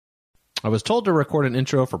I was told to record an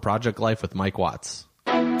intro for Project Life with Mike Watts.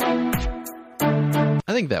 I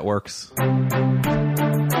think that works.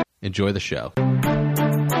 Enjoy the show.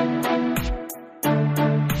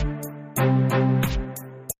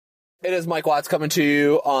 It is Mike Watts coming to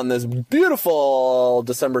you on this beautiful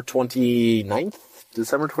December 29th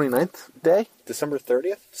day? December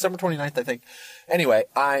 30th? December 29th, I think. Anyway,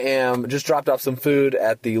 I am just dropped off some food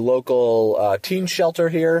at the local teen shelter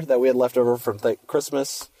here that we had left over from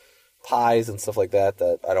Christmas. Pies and stuff like that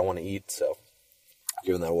I don't want to eat, so I'm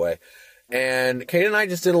giving that away. And Kate and I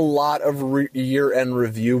just did a lot of year-end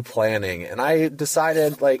review planning, and I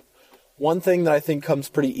decided, one thing that I think comes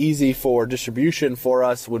pretty easy for distribution for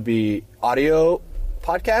us would be audio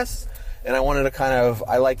podcasts, and I wanted to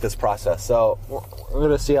I like this process, so we're going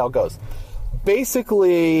to see how it goes.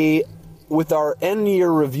 Basically, with our end-year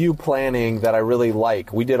review planning that I really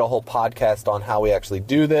like, we did a whole podcast on how we actually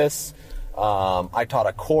do this. I taught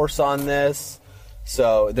a course on this,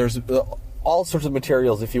 so there's all sorts of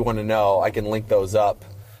materials if you want to know. I can link those up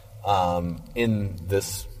in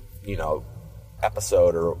this,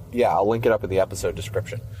 episode, I'll link it up in the episode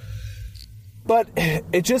description. But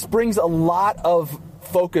it just brings a lot of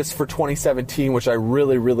focus for 2017, which I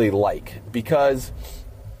really, really like, because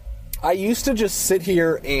I used to just sit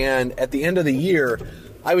here and at the end of the year,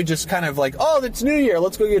 I would just it's New Year,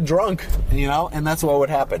 let's go get drunk, and that's what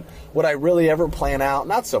would happen. Would I really ever plan out?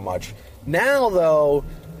 Not so much. Now, though,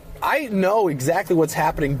 I know exactly what's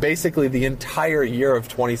happening basically the entire year of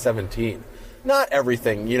 2017. Not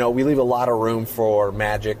everything, we leave a lot of room for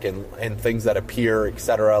magic and things that appear,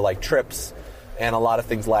 etc., like trips and a lot of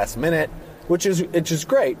things last minute, which is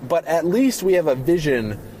great, but at least we have a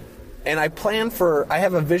vision, and I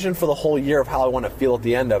have a vision for the whole year of how I want to feel at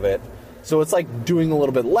the end of it. So it's like doing a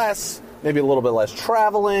little bit less, maybe a little bit less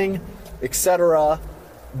traveling, etc.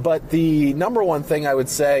 But the number one thing I would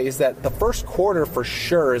say is that the first quarter for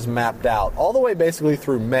sure is mapped out. All the way basically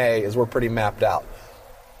through May we're pretty mapped out.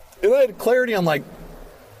 And I had clarity on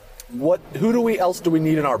who else do we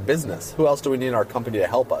need in our business? Who else do we need in our company to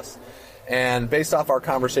help us? And based off our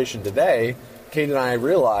conversation today, Kate and I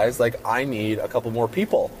realized I need a couple more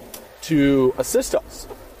people to assist us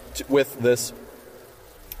with this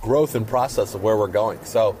growth and process of where we're going.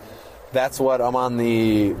 So that's what I'm on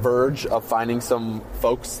the verge of finding some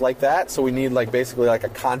folks like that. So we need basically a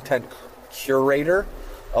content curator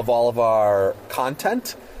of all of our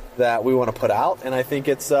content that we want to put out. And I think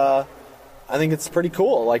it's pretty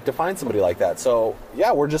cool to find somebody like that. So yeah,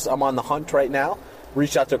 I'm on the hunt right now.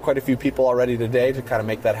 Reached out to quite a few people already today to kind of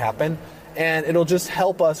make that happen. And it'll just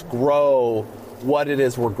help us grow what it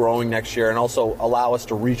is we're growing next year, and also allow us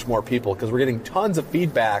to reach more people, because we're getting tons of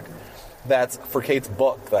feedback that's for Kate's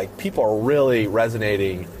book. People are really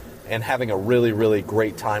resonating and having a really, really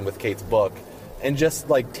great time with Kate's book, and just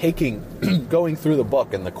going through the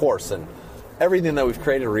book and the course and everything that we've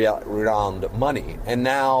created around money. And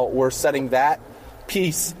now we're setting that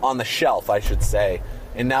piece on the shelf, I should say,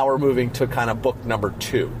 and now we're moving to kind of book number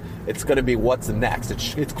 2. It's going to be what's next.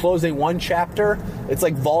 It's closing one chapter. It's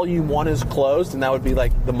volume 1 is closed, and that would be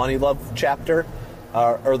the Money Love chapter,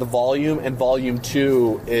 or the volume, and volume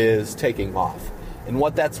 2 is taking off. And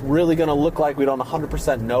what that's really going to look like, we don't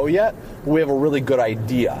 100% know yet, but we have a really good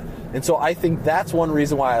idea. And so I think that's one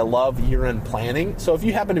reason why I love year-end planning. So if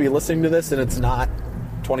you happen to be listening to this and it's not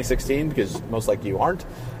 2016, because most likely you aren't,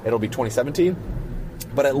 it'll be 2017,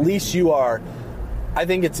 but at least you are. I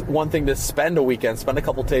think it's one thing to spend a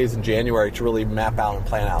couple days in January to really map out and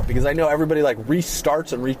plan out, because I know everybody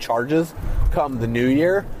restarts and recharges come the new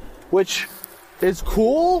year, which is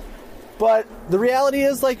cool, but the reality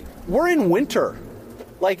is we're in winter.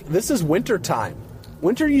 This is winter time.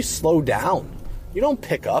 Winter, you slow down. You don't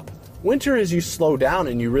pick up. Winter is you slow down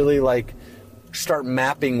and you really start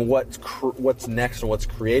mapping what's next and what's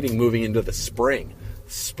creating moving into the spring.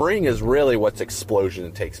 Spring is really what's explosion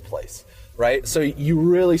that takes place. Right? So you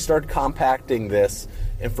really start compacting this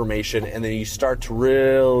information, and then you start to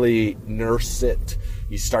really nurse it.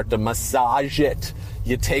 You start to massage it.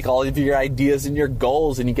 You take all of your ideas and your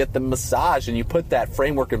goals and you get them massaged, and you put that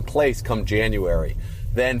framework in place come January.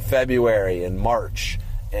 Then February and March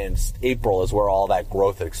and April is where all that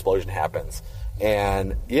growth and explosion happens.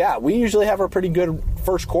 And yeah, we usually have a pretty good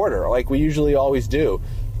first quarter, we usually always do.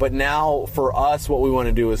 But now for us, what we want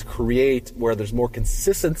to do is create where there's more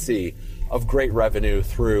consistency of great revenue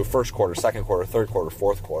through first quarter, second quarter, third quarter,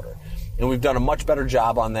 fourth quarter. And we've done a much better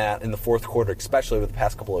job on that in the fourth quarter, especially over the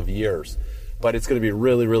past couple of years. But it's going to be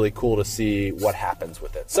really, really cool to see what happens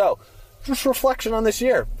with it. So, just reflection on this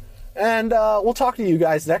year. And we'll talk to you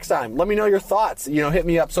guys next time. Let me know your thoughts. Hit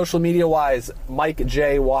me up social media-wise, Mike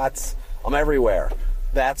J. Watts. I'm everywhere.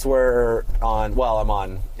 that's where I'm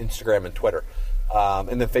on Instagram and Twitter.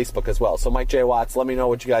 And then Facebook as well. So Mike J. Watts, let me know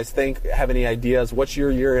what you guys think. Have any ideas? What's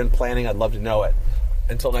your year-end planning? I'd love to know it.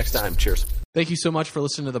 Until next time, cheers. Thank you so much for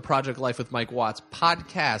listening to the Project Life with Mike Watts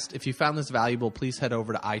podcast. If you found this valuable, please head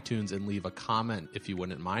over to iTunes and leave a comment if you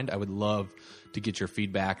wouldn't mind. I would love to get your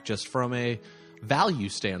feedback just from a value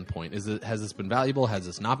standpoint. Has this been valuable? Has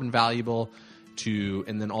this not been valuable?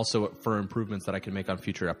 And then also for improvements that I can make on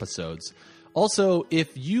future episodes. Also,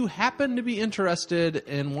 if you happen to be interested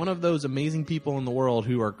in one of those amazing people in the world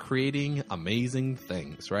who are creating amazing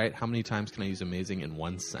things, right? How many times can I use amazing in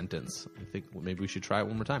one sentence? I think maybe we should try it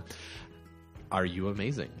one more time. Are you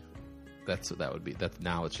amazing?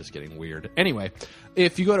 Now it's just getting weird. Anyway,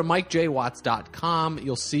 if you go to MikeJWatts.com,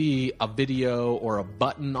 you'll see a video or a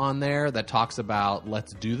button on there that talks about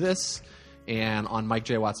let's do this. And on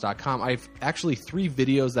MikeJWatts.com, I've actually 3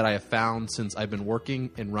 videos that I have found since I've been working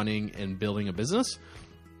and running and building a business.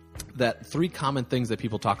 That 3 common things that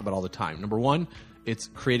people talk about all the time. Number 1, it's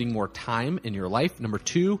creating more time in your life. Number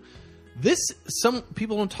 2, some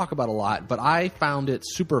people don't talk about a lot, but I found it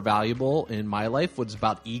super valuable in my life. It's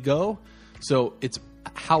about ego. So it's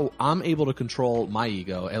how I'm able to control my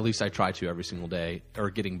ego. At least I try to every single day, or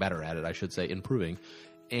getting better at it, I should say, improving.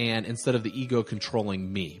 And instead of the ego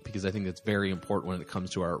controlling me, because I think that's very important when it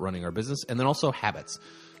comes to running our business. And then also habits.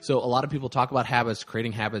 So a lot of people talk about habits,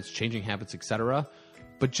 creating habits, changing habits, etc.,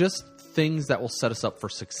 but just things that will set us up for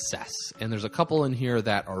success. And there's a couple in here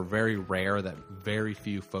that are very rare that very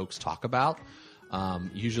few folks talk about.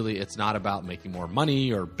 Usually it's not about making more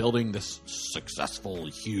money or building this successful,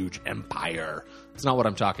 huge empire. It's not what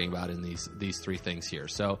I'm talking about in these 3 things here.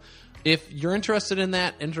 So if you're interested in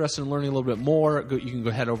that, interested in learning a little bit more, you can go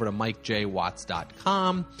head over to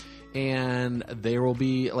MikeJWatts.com, and there will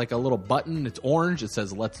be like a little button. It's orange. It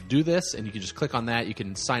says, let's do this. And you can just click on that. You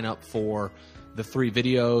can sign up for the 3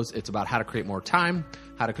 videos. It's about how to create more time,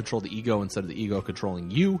 how to control the ego instead of the ego controlling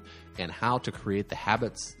you, and how to create the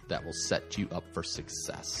habits that will set you up for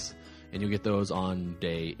success. And you'll get those on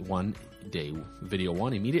day 1, video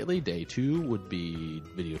 1 immediately. Day 2 would be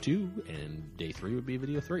video 2, and day 3 would be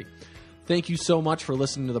video 3. Thank you so much for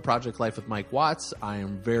listening to the Project Life with Mike Watts. I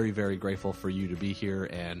am very, very grateful for you to be here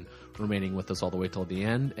and remaining with us all the way till the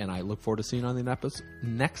end. And I look forward to seeing you on the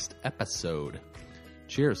next episode.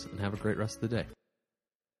 Cheers, and have a great rest of the day.